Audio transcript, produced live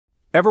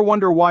Ever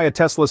wonder why a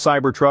Tesla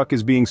Cybertruck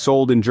is being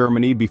sold in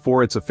Germany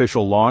before its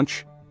official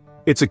launch?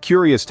 It's a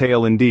curious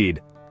tale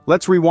indeed.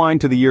 Let's rewind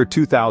to the year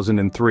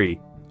 2003.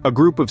 A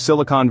group of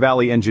Silicon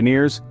Valley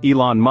engineers,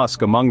 Elon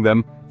Musk among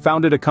them,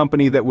 founded a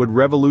company that would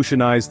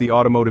revolutionize the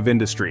automotive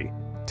industry,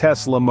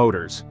 Tesla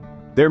Motors.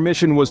 Their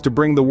mission was to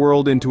bring the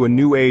world into a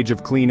new age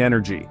of clean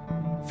energy.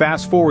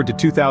 Fast forward to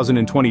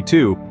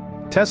 2022,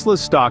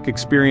 Tesla's stock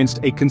experienced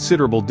a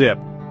considerable dip,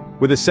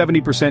 with a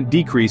 70%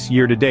 decrease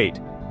year-to-date.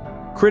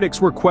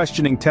 Critics were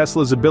questioning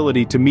Tesla's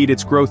ability to meet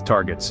its growth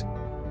targets.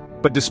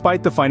 But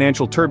despite the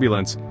financial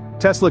turbulence,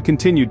 Tesla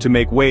continued to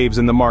make waves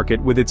in the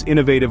market with its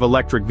innovative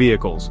electric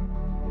vehicles.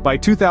 By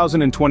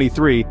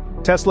 2023,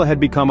 Tesla had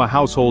become a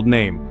household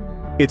name.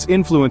 Its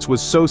influence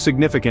was so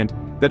significant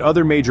that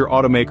other major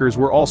automakers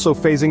were also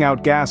phasing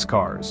out gas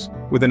cars,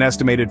 with an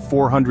estimated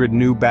 400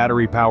 new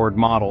battery-powered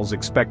models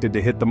expected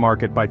to hit the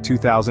market by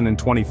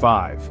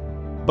 2025.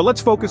 But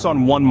let's focus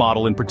on one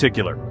model in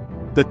particular,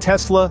 the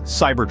Tesla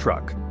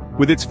Cybertruck.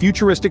 With its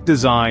futuristic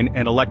design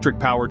and electric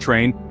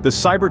powertrain, the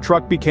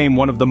Cybertruck became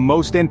one of the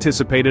most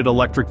anticipated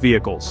electric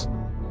vehicles.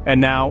 And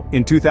now,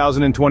 in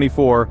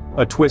 2024,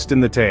 a twist in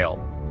the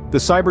tale. The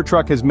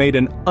Cybertruck has made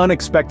an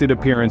unexpected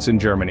appearance in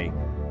Germany.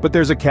 But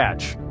there's a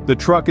catch. The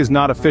truck is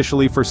not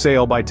officially for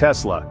sale by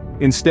Tesla.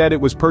 Instead,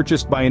 it was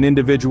purchased by an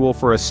individual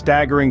for a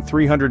staggering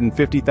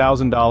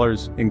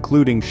 $350,000,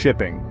 including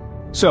shipping.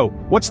 So,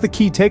 what's the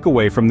key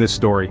takeaway from this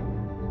story?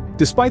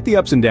 Despite the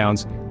ups and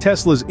downs,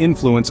 Tesla's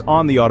influence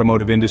on the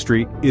automotive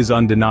industry is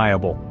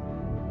undeniable.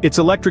 Its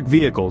electric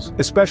vehicles,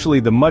 especially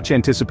the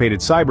much-anticipated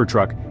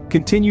Cybertruck,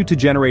 continue to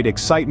generate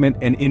excitement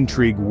and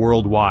intrigue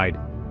worldwide.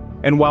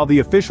 And while the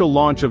official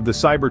launch of the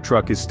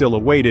Cybertruck is still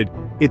awaited,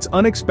 its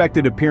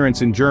unexpected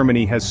appearance in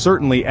Germany has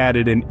certainly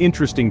added an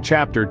interesting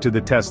chapter to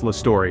the Tesla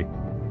story.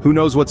 Who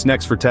knows what's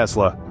next for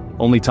Tesla?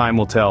 Only time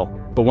will tell.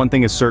 But one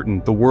thing is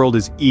certain, the world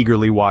is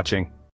eagerly watching.